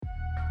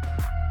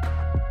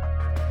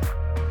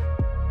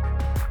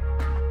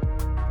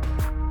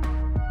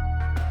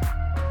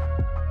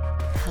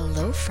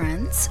Hello,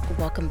 friends.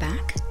 Welcome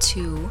back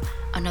to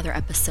another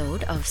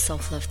episode of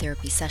Self Love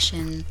Therapy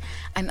Session.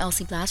 I'm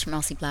Elsie Blast from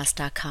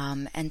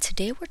elsieblast.com, and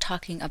today we're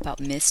talking about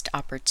missed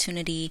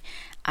opportunity.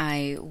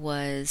 I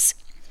was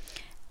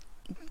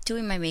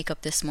doing my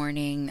makeup this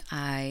morning.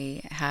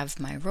 I have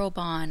my robe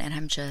on, and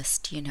I'm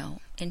just,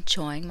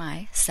 enjoying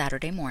my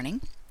Saturday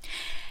morning.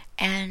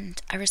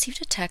 And I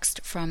received a text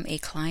from a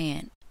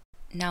client.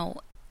 Now,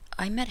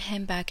 I met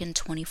him back in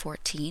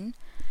 2014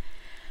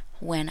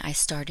 when I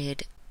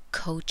started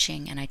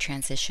coaching and I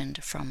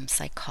transitioned from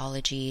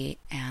psychology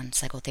and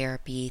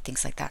psychotherapy,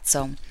 things like that.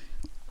 So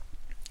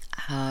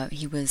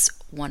he was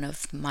one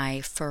of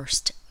my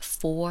first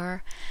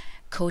 4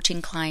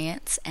 coaching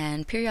clients,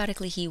 and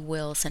periodically he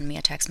will send me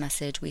a text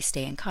message. We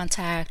stay in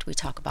contact. We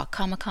talk about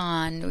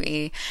Comic-Con.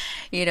 We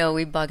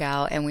bug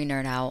out and we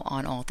nerd out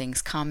on all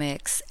things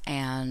comics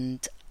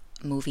and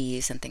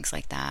movies and things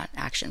like that,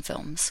 action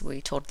films.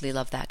 We totally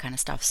love that kind of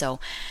stuff. So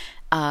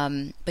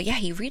but yeah,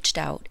 he reached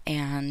out,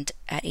 and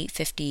at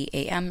 8:50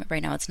 a.m.,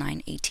 right now it's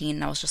 9:18,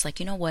 and I was just like,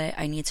 you know what,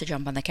 I need to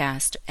jump on the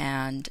cast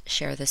and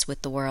share this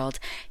with the world.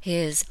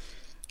 His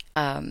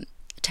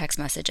text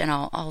message, and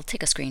I'll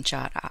take a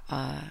screenshot.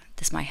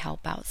 This might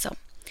help out. So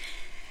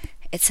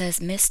it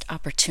says, missed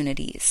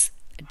opportunities.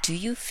 Do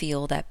you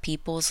feel that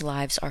people's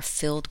lives are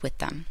filled with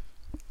them?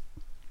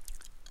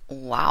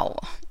 Wow.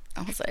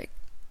 I was like,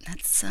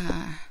 that's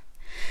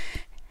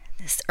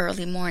this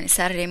early morning,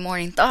 Saturday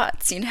morning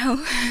thoughts,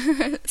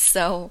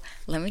 So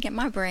let me get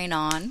my brain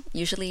on.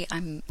 Usually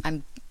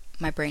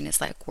my brain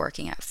is like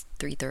working at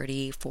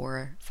 3:30,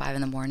 4, 5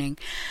 in the morning.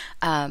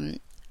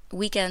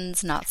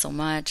 Weekends, not so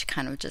much,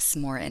 kind of just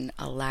more in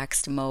a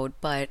laxed mode,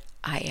 but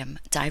I am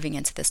diving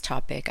into this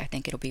topic. I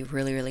think it'll be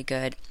really, really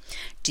good.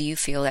 Do you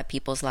feel that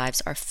people's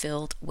lives are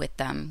filled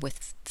with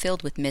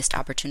missed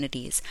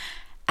opportunities?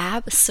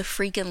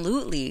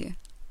 Abso-freaking-lutely.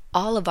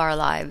 All of our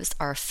lives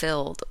are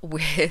filled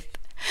with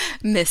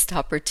missed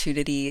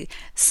opportunity,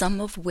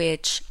 some of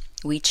which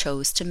we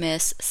chose to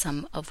miss,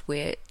 some of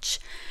which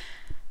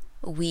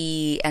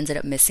we ended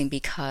up missing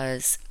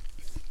because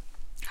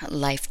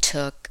life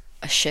took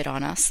a shit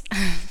on us.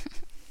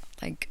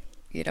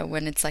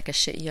 When it's like a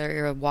shit,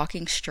 you're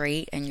walking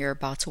straight and you're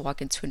about to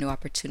walk into a new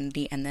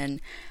opportunity, and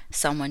then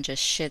someone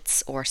just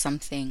shits or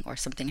something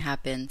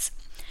happens,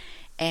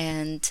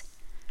 and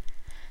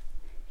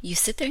you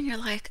sit there and you're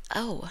like,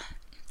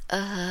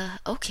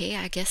 okay,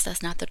 I guess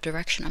that's not the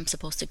direction I'm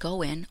supposed to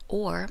go in.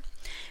 Or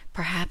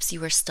perhaps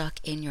you were stuck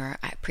in your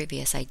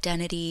previous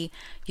identity,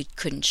 you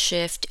couldn't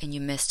shift, and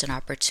you missed an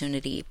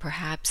opportunity.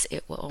 Perhaps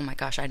oh my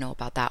gosh, I know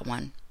about that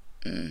one.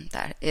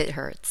 That it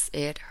hurts.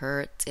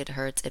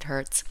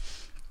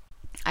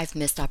 I've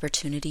missed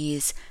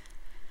opportunities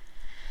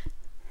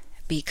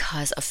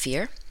because of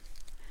fear.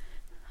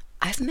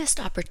 I've missed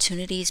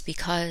opportunities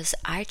because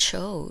I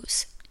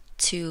chose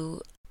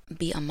to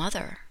be a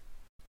mother.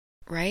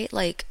 Right?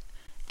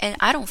 And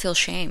I don't feel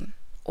shame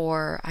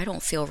or I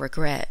don't feel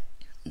regret.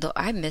 Though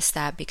I missed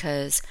that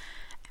because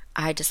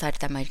I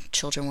decided that my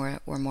children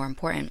were more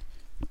important.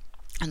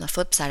 On the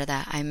flip side of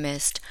that, I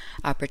missed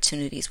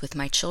opportunities with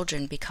my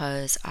children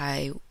because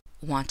I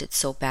wanted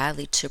so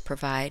badly to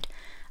provide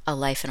a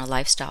life and a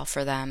lifestyle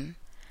for them.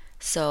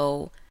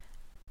 So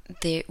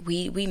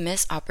we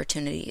miss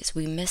opportunities,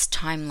 we miss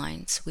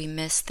timelines, we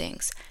miss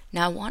things.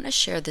 Now I want to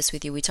share this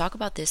with you. We talk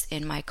about this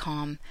in my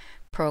Calm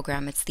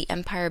program. It's the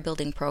Empire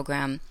Building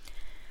program,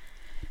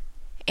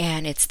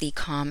 and it's the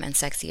Calm and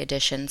Sexy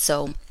edition.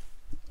 So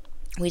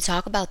we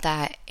talk about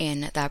that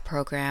in that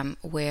program,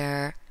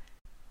 where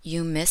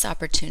you miss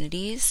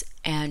opportunities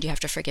and you have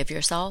to forgive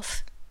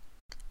yourself.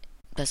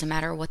 Doesn't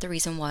matter what the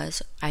reason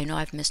was. I know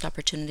I've missed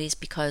opportunities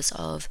because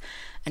of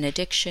an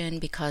addiction,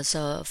 because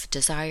of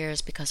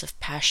desires, because of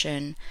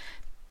passion,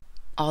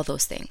 all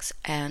those things.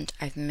 And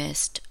I've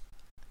missed,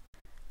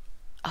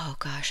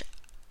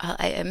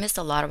 I missed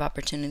a lot of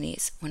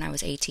opportunities when I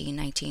was 18,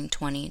 19,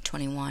 20,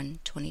 21,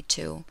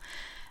 22.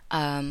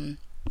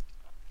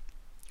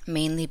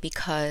 Mainly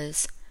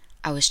because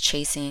I was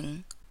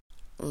chasing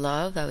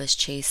love, I was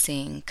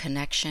chasing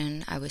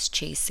connection, I was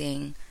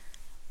chasing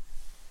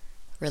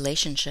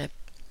relationship.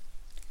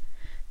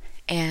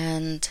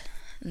 And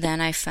then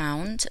I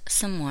found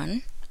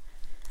someone.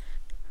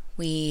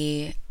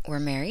 We were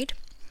married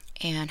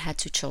and had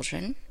 2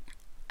 children.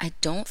 I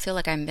don't feel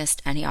like I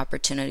missed any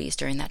opportunities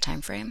during that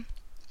time frame.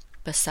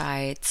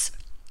 Besides,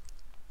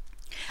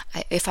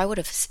 if I would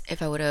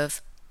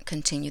have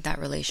continued that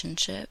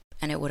relationship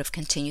and it would have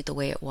continued the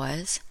way it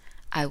was,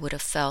 I would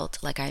have felt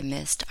like I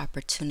missed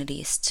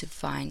opportunities to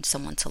find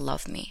someone to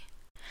love me.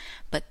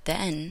 But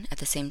then, at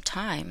the same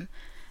time,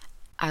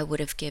 I would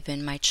have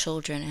given my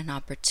children an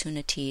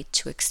opportunity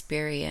to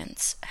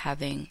experience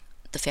having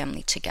the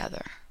family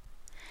together.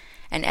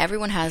 And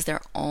everyone has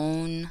their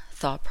own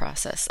thought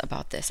process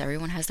about this.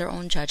 Everyone has their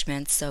own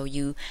judgments. So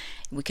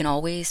we can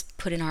always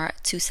put in our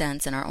 2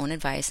 cents and our own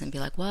advice and be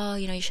like, well,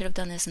 you should have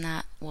done this and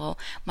that. Well,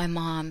 my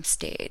mom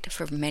stayed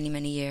for many,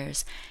 many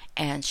years,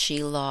 and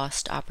she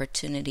lost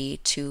opportunity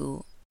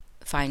to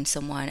find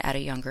someone at a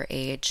younger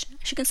age.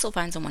 She can still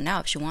find someone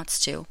now if she wants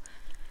to.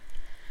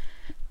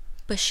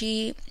 But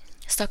she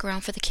stuck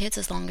around for the kids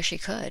as long as she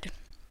could.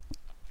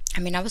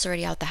 I mean, I was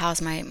already out the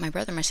house. My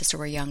brother and my sister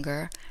were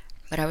younger,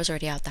 but I was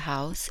already out the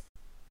house.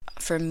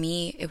 For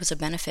me, it was a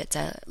benefit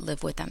to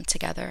live with them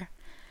together.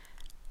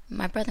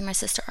 My brother and my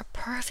sister are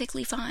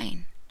perfectly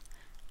fine.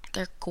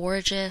 They're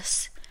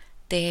gorgeous.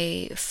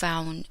 They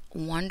found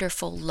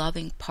wonderful,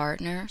 loving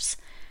partners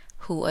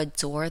who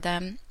adore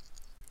them.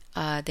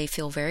 They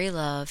feel very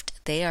loved.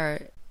 They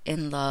are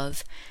in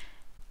love.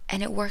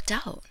 And it worked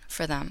out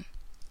for them.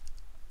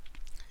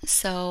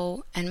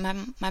 So, and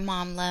my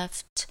mom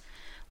left.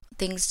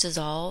 Things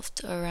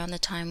dissolved around the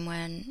time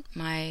when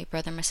my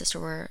brother and my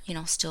sister were,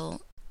 still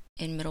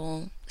in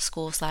middle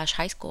school /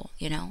 high school,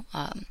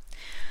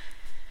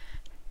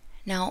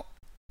 Now,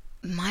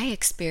 my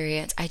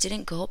experience, I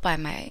didn't go by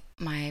my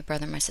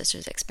brother and my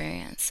sister's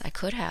experience. I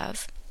could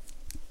have.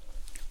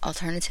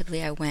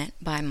 Alternatively, I went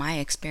by my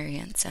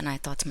experience, and I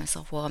thought to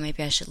myself, well,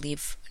 maybe I should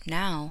leave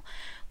now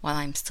while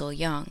I'm still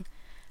young.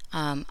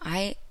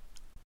 I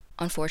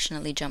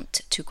unfortunately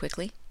jumped too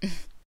quickly.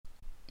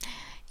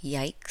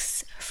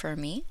 Yikes for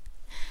me.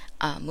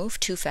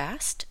 Moved too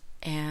fast,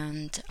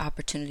 and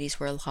opportunities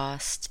were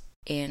lost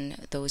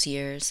in those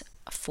years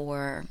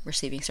for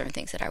receiving certain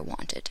things that I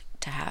wanted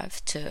to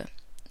have, to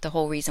the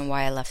whole reason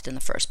why I left in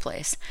the first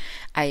place.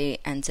 I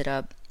ended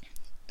up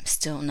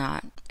still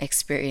not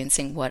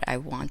experiencing what I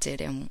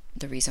wanted and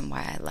the reason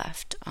why I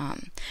left.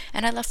 And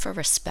I left for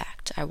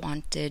respect. I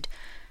wanted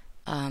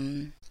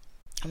some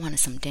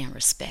damn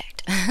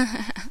respect.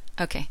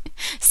 Okay.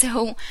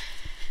 So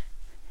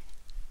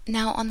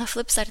now on the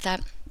flip side of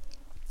that,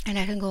 and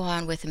I can go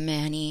on with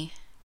many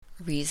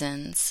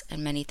reasons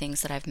and many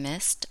things that I've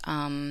missed.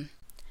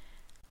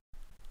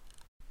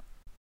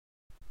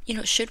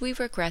 Should we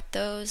regret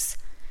those?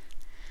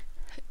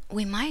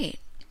 We might.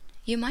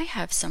 You might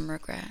have some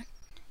regret.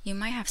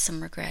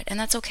 And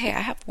that's okay.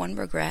 I have one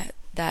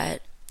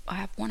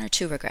or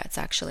two regrets,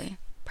 actually,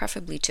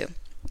 preferably two.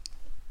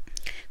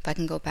 If I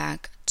can go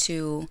back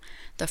to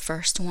the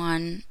first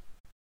one,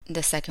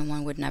 the second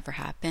one would never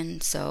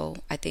happen. So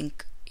I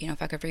think,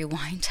 if I could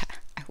rewind,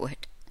 I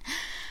would.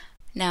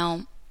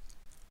 Now,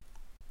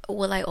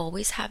 will I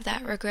always have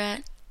that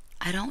regret?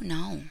 I don't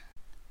know.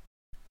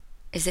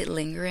 Is it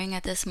lingering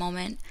at this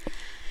moment?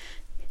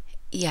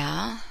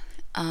 Yeah.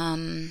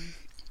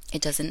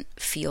 It doesn't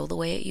feel the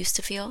way it used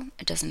to feel.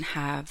 It doesn't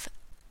have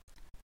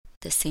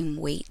the same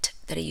weight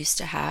that it used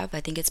to have. I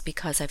think it's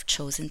because I've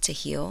chosen to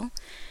heal.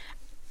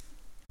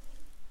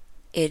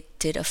 It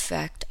did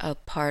affect a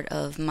part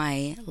of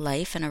my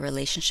life and a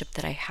relationship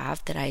that I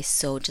have that I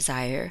so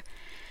desire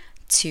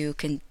to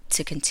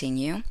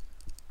continue.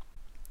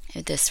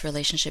 This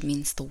relationship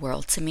means the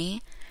world to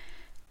me.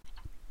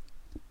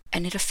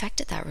 And it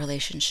affected that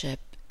relationship.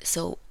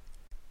 So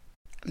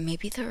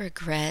maybe the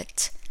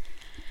regret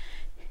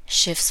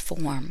shifts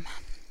form.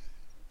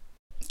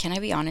 Can I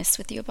be honest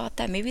with you about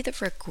that? Maybe the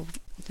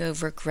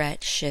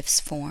regret shifts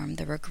form.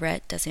 The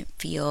regret doesn't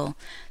feel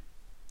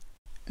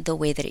the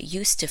way that it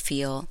used to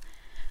feel,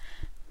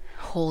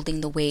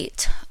 holding the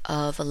weight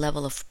of a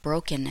level of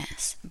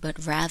brokenness,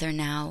 but rather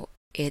now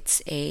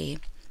it's a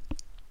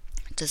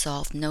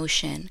dissolved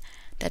notion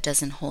that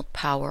doesn't hold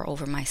power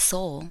over my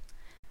soul.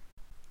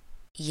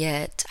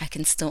 Yet I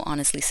can still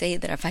honestly say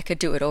that if I could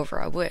do it over,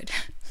 I would.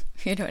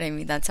 You know what I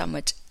mean? That's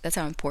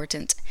how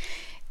important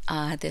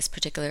this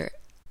particular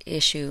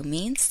issue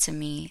means to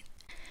me.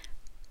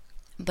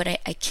 But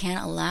I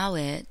can't allow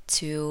it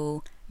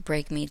to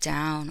break me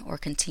down or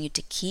continue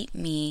to keep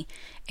me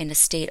in a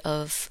state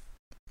of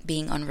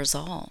being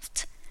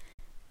unresolved,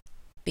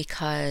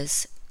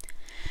 because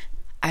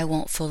I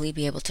won't fully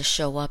be able to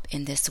show up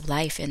in this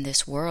life, in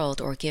this world,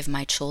 or give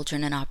my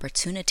children an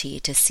opportunity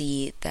to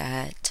see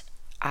that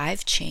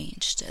I've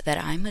changed,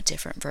 that I'm a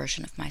different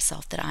version of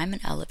myself, that I'm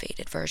an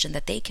elevated version,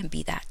 that they can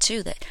be that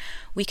too, that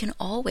we can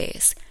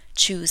always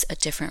choose a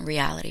different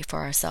reality for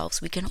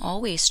ourselves. We can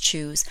always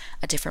choose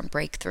a different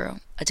breakthrough,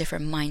 a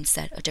different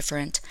mindset, a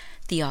different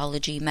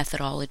theology,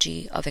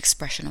 methodology of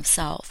expression of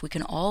self. We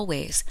can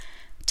always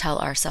tell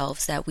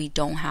ourselves that we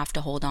don't have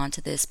to hold on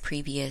to this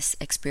previous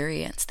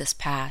experience, this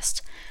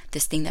past,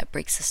 this thing that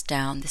breaks us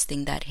down, this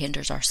thing that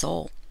hinders our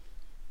soul.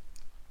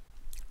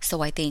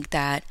 So I think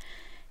that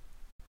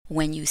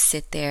when you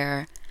sit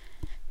there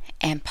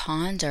and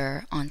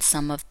ponder on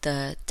some of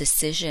the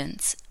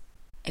decisions,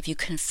 if you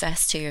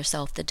confess to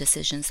yourself the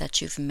decisions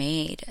that you've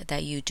made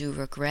that you do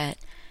regret,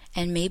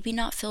 and maybe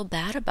not feel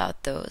bad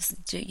about those,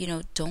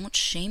 don't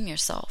shame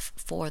yourself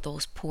for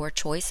those poor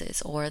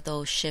choices or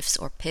those shifts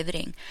or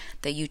pivoting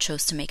that you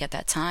chose to make at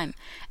that time.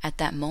 At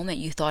that moment,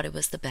 you thought it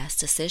was the best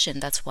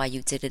decision. That's why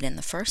you did it in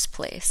the first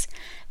place.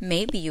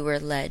 Maybe you were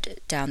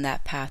led down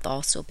that path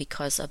also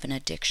because of an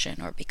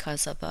addiction or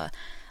because of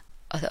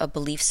a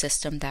belief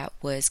system that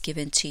was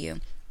given to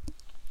you.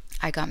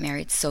 I got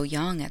married so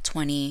young at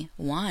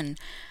 21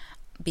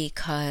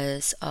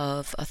 because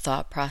of a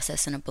thought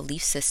process and a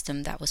belief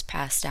system that was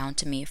passed down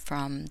to me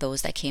from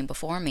those that came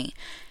before me.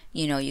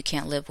 you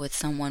can't live with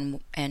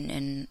someone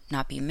and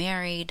not be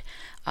married.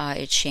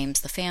 It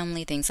shames the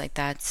family, things like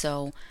that.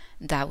 So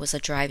that was a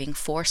driving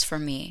force for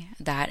me.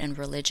 That and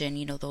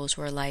religion, those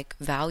were like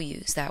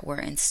values that were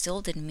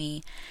instilled in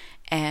me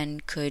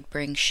and could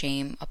bring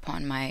shame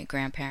upon my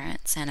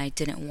grandparents. And I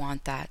didn't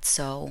want that.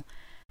 So,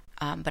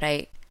 but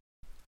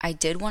I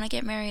did want to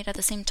get married at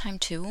the same time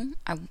too,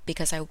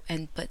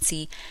 but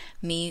see,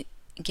 me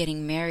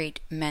getting married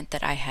meant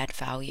that I had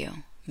value.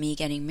 Me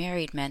getting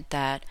married meant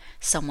that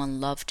someone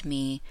loved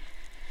me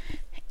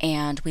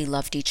and we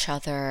loved each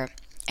other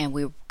and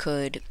we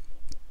could,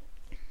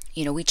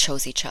 we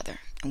chose each other.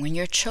 And when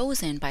you're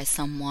chosen by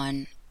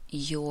someone,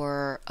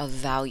 you're of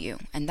value.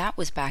 And that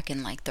was back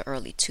in like the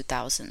early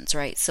 2000s,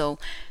 right? So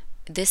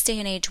this day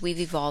and age, we've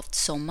evolved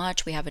so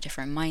much. We have a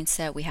different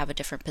mindset. We have a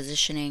different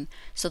positioning.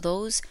 So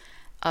those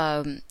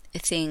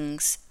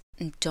things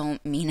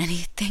don't mean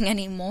anything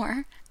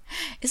anymore.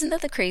 Isn't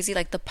that the crazy?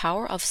 Like the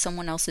power of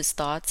someone else's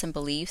thoughts and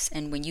beliefs,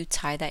 and when you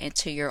tie that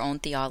into your own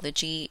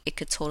theology, it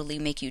could totally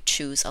make you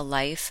choose a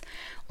life,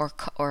 or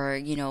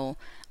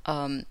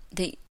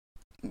they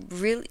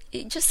really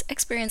just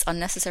experience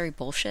unnecessary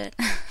bullshit.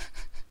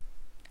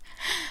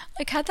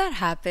 Like had that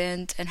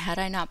happened, and had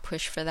I not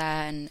pushed for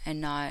that,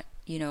 and not,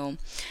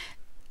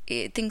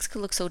 things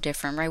could look so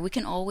different, right? We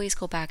can always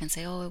go back and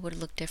say, oh, it would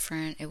look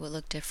different. It would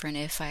look different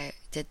if I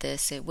did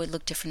this. It would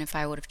look different if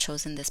I would have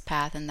chosen this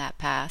path and that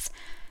path.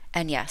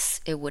 And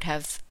yes, it would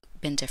have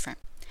been different.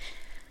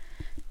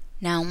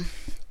 Now,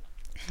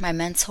 my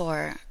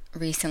mentor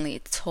recently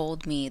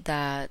told me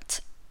that,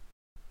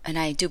 and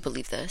I do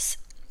believe this,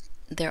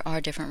 there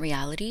are different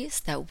realities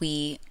that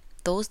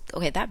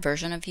that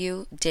version of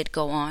you did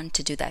go on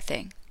to do that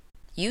thing.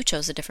 You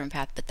chose a different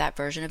path, but that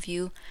version of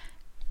you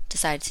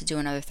decided to do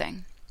another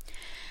thing.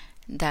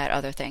 That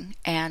other thing.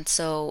 And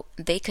so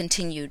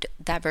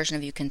that version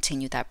of you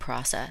continued that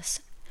process.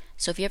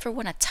 So if you ever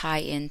want to tie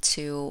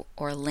into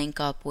or link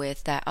up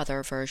with that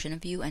other version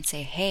of you and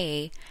say,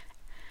 hey,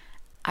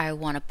 I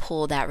want to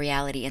pull that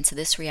reality into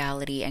this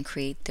reality and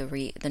create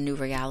the new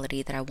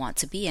reality that I want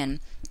to be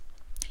in,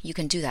 you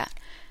can do that.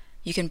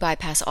 You can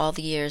bypass all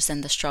the years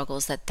and the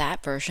struggles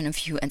that version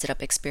of you ended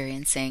up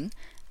experiencing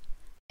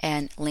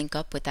and link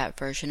up with that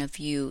version of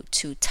you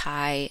to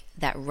tie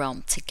that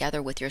realm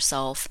together with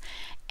yourself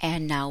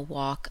and now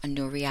walk a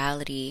new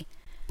reality.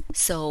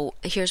 So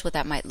here's what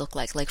that might look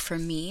like. Like for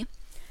me,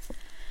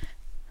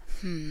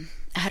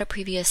 I had a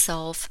previous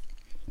self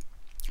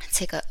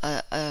take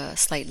a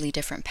slightly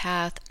different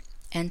path,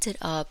 ended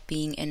up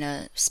being in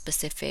a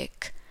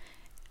specific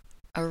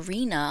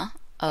arena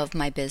of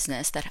my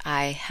business that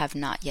I have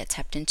not yet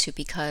tapped into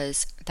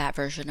because that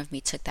version of me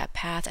took that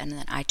path and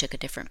then I took a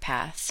different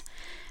path.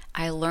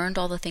 I learned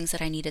all the things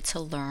that I needed to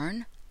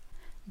learn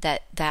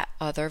that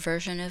other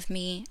version of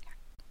me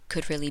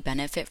could really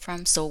benefit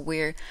from. So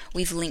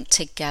we've linked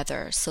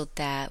together so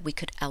that we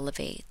could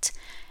elevate.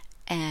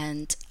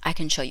 And I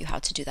can show you how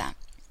to do that.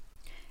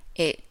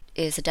 It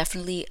is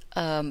definitely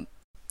a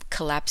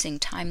collapsing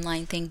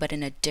timeline thing, but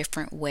in a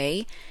different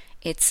way.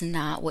 It's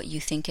not what you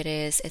think it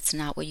is. It's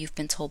not what you've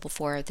been told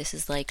before. This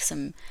is like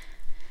some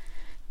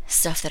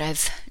stuff that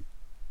I've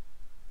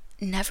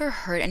never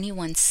heard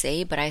anyone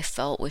say, but I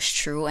felt was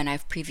true, and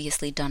I've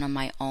previously done on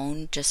my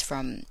own just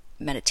from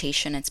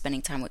meditation and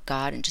spending time with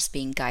God and just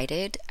being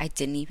guided. I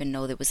didn't even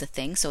know there was a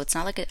thing. So it's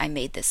not like I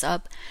made this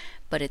up,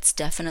 but it's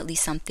definitely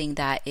something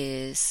that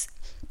is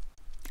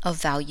of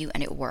value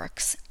and it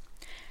works.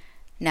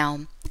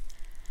 Now,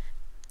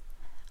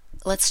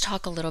 let's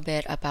talk a little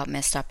bit about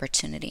missed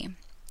opportunity.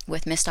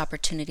 With missed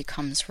opportunity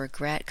comes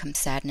regret, comes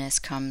sadness,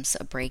 comes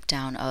a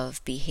breakdown of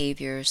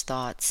behaviors,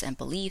 thoughts, and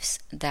beliefs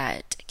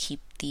that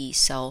keep the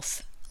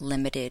self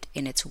limited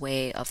in its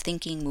way of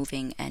thinking,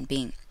 moving, and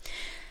being.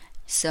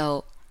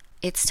 So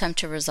it's time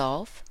to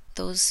resolve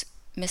those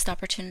missed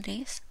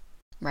opportunities.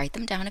 Write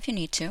them down if you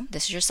need to.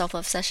 This is your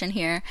self-love session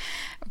here.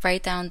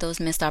 Write down those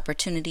missed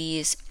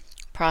opportunities.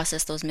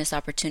 Process those missed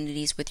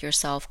opportunities with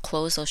yourself.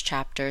 Close those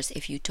chapters.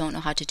 If you don't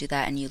know how to do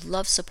that and you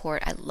love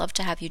support, I'd love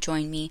to have you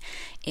join me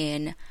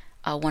in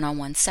a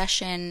one-on-one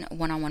session,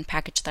 one-on-one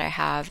package that I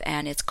have,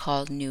 and it's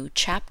called New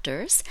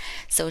Chapters.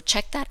 So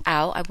check that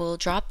out. I will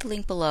drop the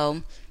link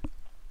below.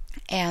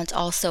 And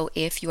also,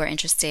 if you are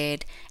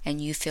interested and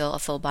you feel a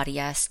full body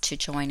yes to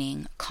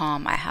joining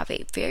Calm, I have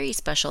a very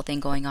special thing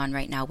going on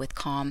right now with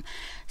Calm.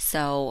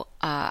 So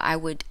I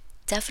would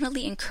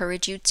definitely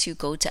encourage you to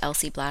go to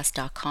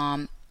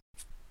elsieblast.com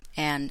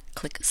and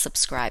click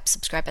subscribe.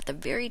 Subscribe at the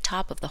very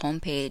top of the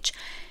homepage.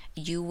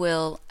 You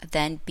will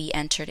then be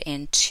entered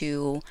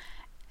into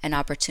an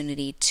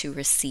opportunity to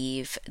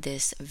receive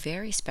this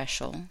very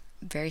special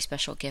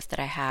gift that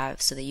I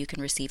have so that you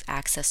can receive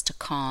access to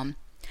Calm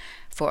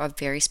for a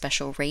very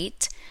special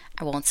rate.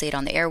 I won't say it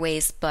on the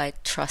airways,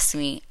 but trust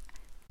me,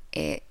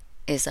 it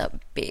is a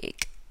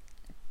big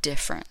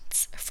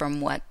difference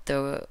from what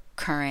the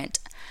current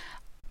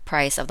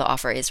price of the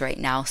offer is right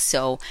now.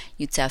 So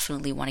you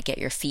definitely want to get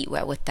your feet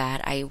wet with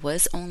that. I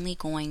was only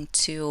going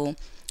to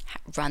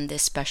run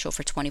this special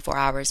for 24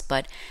 hours,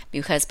 but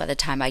because by the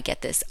time I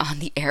get this on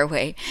the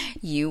airway,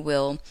 you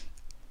will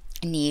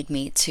need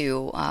me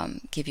to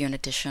give you an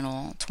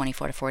additional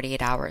 24 to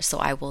 48 hours. So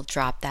I will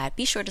drop that.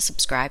 Be sure to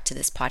subscribe to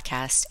this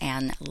podcast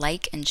and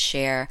like and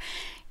share.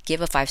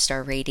 Give a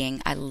 5-star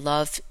rating. I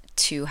love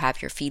to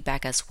have your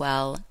feedback as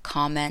well.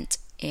 Comment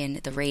in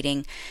the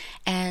rating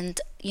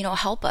and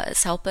help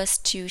us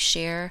to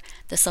share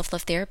the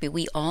self-love therapy.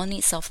 We all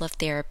need self-love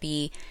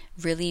therapy,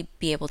 really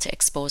be able to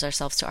expose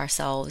ourselves to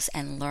ourselves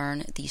and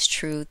learn these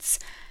truths.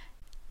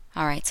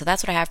 All right, so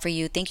that's what I have for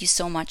you. Thank you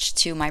so much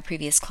to my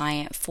previous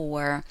client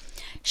for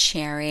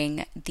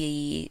sharing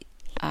the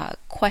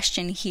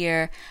question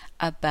here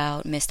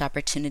about missed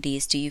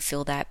opportunities. Do you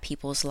feel that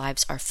people's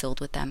lives are filled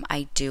with them?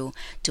 I do.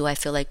 Do I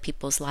feel like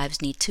people's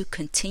lives need to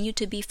continue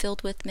to be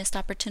filled with missed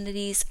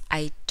opportunities?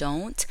 I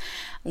don't.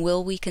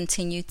 Will we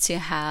continue to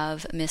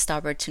have missed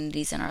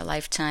opportunities in our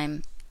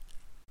lifetime?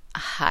 A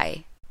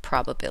high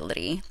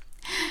probability.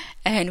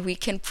 And we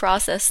can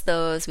process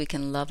those, we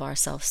can love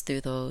ourselves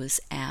through those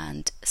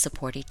and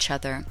support each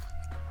other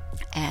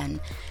and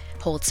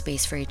hold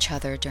space for each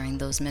other during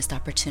those missed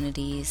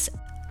opportunities.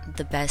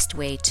 The best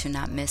way to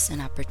not miss an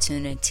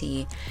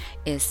opportunity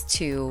is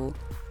to,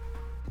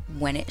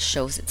 when it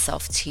shows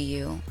itself to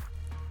you,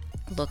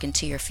 look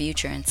into your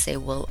future and say,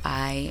 will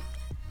I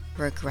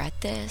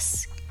regret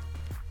this?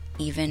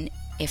 Even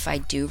if I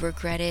do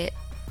regret it,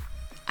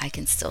 I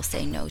can still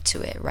say no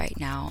to it right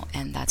now,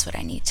 and that's what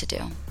I need to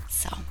do.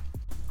 So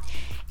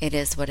it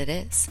is what it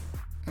is,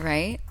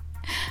 right?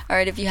 All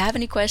right, if you have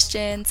any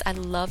questions, I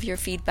love your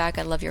feedback.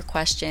 I love your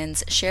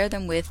questions. Share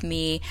them with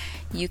me.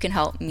 You can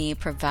help me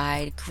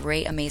provide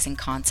great, amazing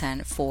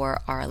content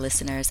for our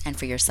listeners and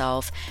for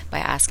yourself by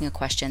asking a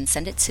question.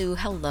 Send it to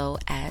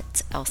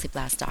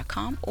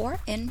hello@elsieblast.com or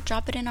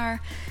drop it in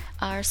our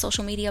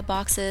social media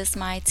boxes.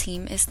 My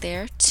team is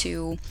there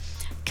to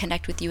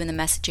connect with you in the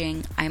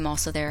messaging. I'm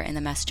also there in the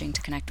messaging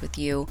to connect with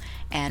you,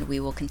 and we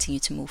will continue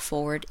to move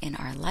forward in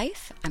our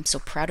life. I'm so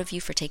proud of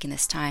you for taking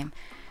this time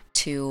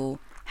to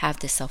have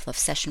this self-love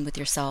session with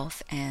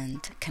yourself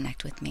and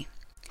connect with me.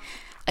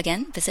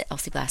 Again, visit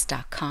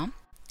elsieblast.com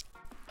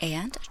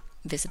and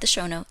visit the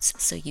show notes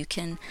so you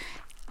can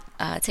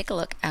take a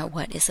look at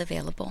what is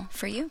available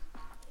for you.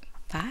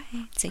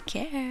 Bye. Take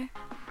care.